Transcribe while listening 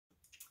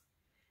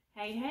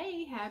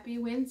Hey, happy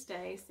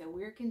Wednesday. So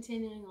we're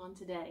continuing on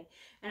today.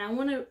 And I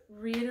want to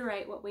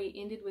reiterate what we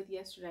ended with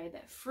yesterday,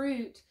 that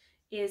fruit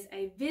is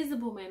a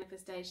visible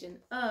manifestation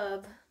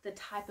of the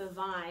type of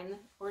vine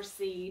or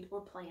seed or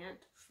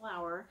plant,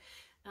 flower,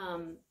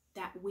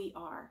 that we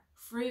are.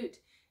 Fruit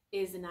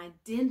is an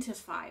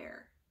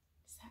identifier.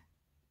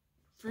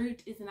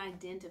 Fruit is an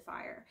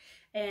identifier.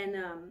 And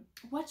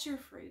what's your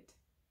fruit?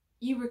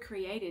 You were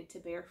created to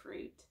bear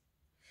fruit.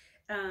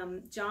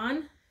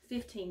 John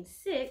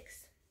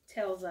 15:6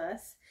 tells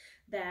us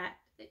that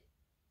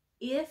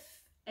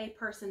if a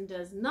person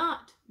does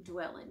not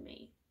dwell in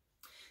me,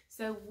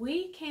 so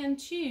we can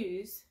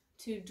choose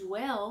to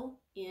dwell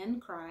in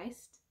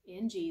Christ,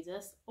 in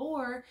Jesus,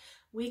 or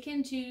we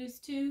can choose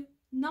to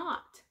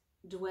not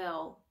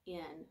dwell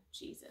in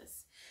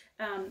Jesus.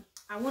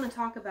 I want to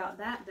talk about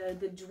that though.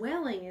 The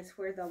dwelling is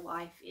where the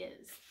life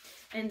is.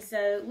 And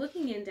so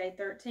looking in day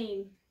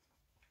 13,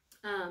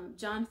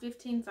 John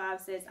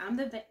 15:5 says, I'm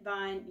the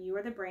vine, you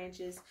are the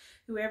branches.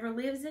 Whoever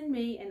lives in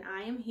me and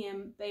I am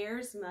him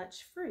bears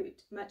much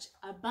fruit, much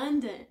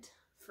abundant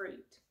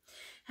fruit.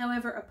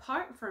 However,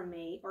 apart from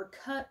me or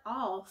cut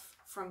off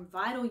from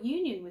vital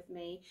union with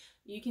me,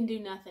 you can do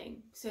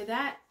nothing. So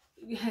that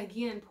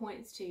again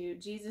points to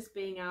Jesus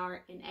being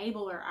our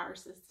enabler, our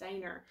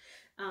sustainer,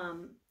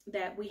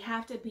 that we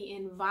have to be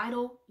in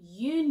vital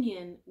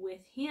union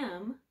with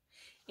him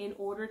in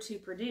order to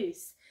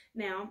produce.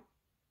 Now,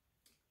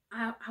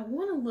 I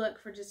want to look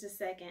for just a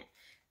second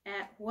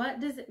at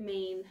what does it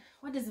mean,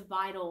 what does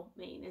vital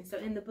mean? And so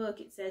in the book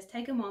it says,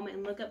 take a moment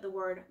and look up the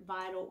word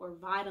vital or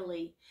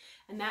vitally,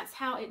 and that's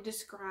how it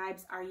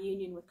describes our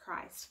union with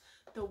Christ.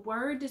 The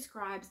word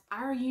describes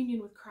our union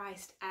with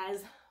Christ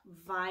as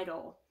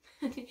vital.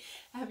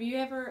 Have you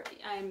ever,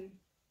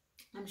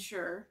 I'm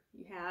sure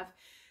you have,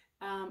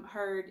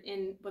 heard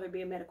in, whether it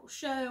be a medical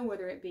show,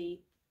 whether it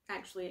be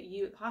actually at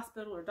you at the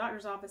hospital or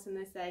doctor's office, and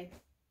they say,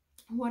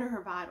 what are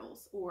her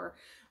vitals, or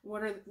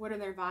what are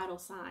their vital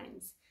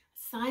signs?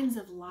 Signs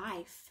of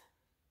life.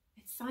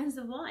 It's signs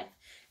of life.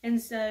 And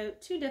so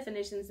two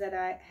definitions that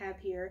I have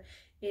here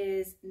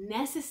is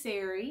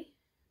necessary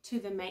to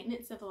the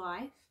maintenance of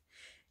life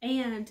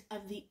and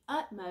of the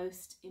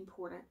utmost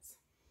importance.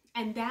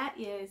 And that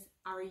is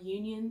our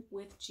union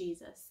with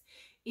Jesus.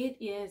 It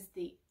is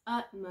the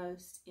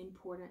utmost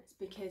importance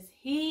because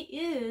he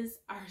is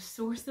our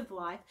source of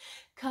life.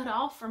 Cut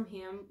off from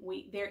him,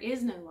 there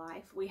is no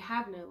life. We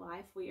have no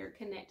life. We are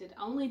connected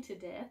only to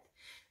death.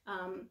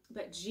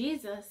 But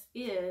Jesus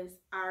is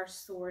our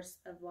source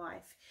of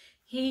life.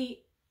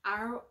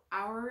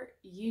 Our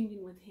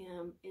union with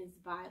him is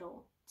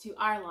vital to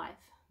our life,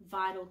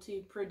 vital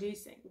to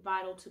producing,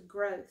 vital to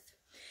growth.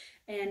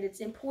 And it's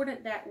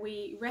important that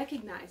we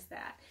recognize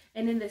that.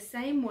 And in the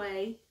same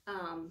way,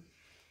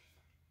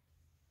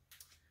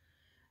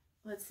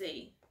 let's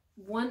see,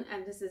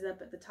 and this is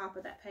up at the top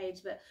of that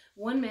page, but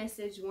one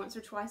message once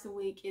or twice a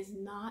week is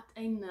not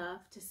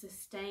enough to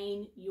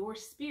sustain your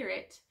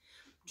spirit,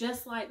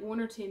 just like 1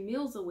 or 2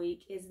 meals a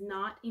week is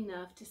not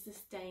enough to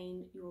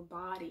sustain your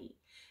body.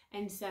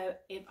 And so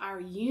if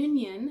our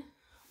union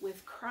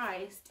with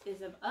Christ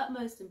is of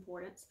utmost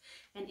importance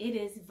and it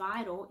is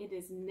vital, it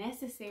is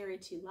necessary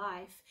to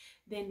life,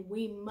 then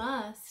we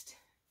must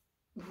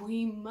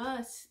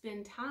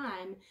spend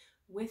time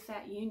with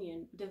that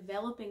union,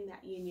 developing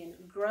that union,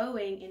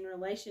 growing in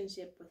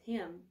relationship with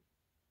him.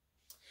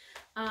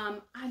 I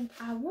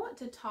want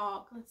to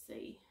talk, let's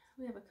see,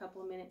 we have a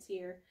couple of minutes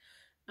here.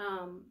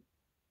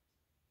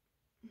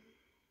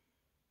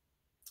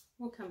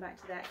 We'll come back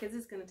to that because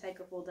it's going to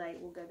take a full day.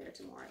 We'll go there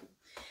tomorrow.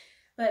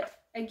 But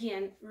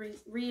again,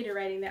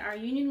 reiterating that our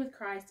union with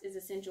Christ is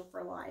essential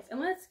for life. And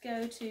let's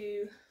go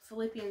to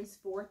Philippians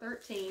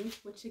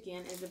 4:13, which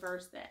again is a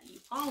verse that you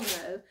all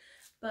know.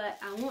 But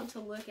I want to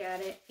look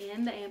at it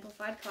in the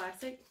Amplified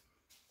Classic,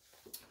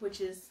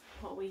 which is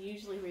what we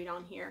usually read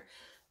on here.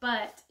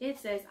 But it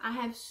says, I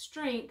have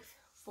strength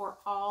for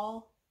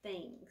all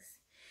things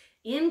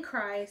in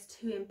Christ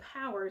who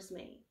empowers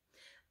me.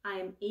 I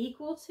am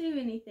equal to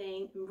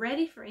anything,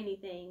 ready for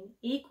anything,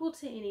 equal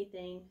to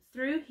anything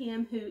through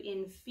him who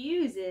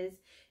infuses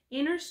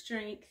inner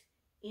strength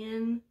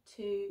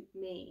into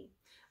me.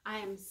 I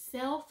am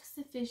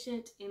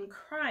self-sufficient in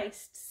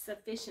Christ's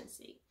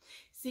sufficiency.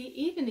 See,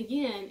 even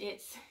again,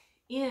 it's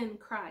in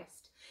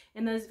Christ.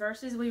 And those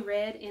verses we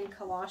read in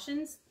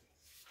Colossians,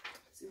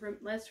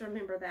 let's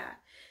remember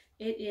that.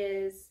 It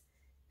is,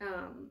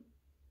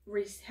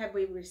 have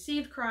we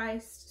received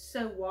Christ,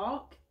 so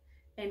walk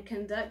and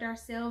conduct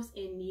ourselves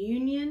in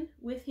union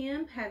with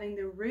him, having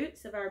the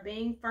roots of our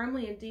being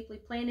firmly and deeply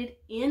planted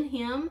in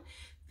him,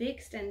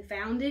 fixed and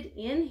founded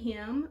in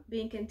him,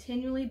 being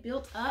continually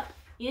built up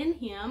in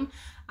him.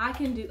 I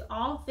can do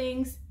all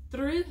things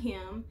through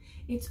him.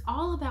 It's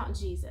all about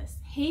Jesus.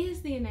 He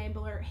is the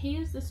enabler. He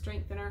is the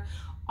strengthener.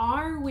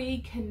 Are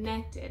we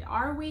connected?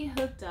 Are we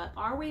hooked up?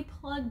 Are we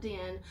plugged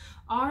in?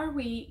 Are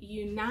we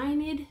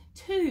united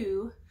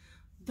to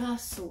the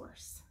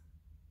source?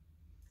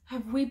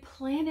 Have we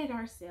planted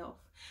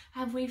ourselves?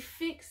 Have we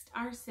fixed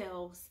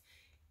ourselves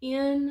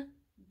in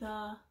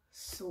the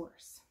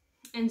source?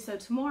 And so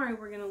tomorrow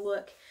we're going to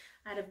look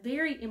at a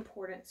very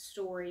important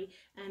story,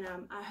 and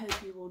I hope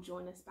you will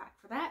join us back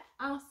for that.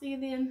 I'll see you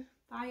then.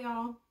 Bye,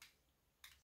 y'all.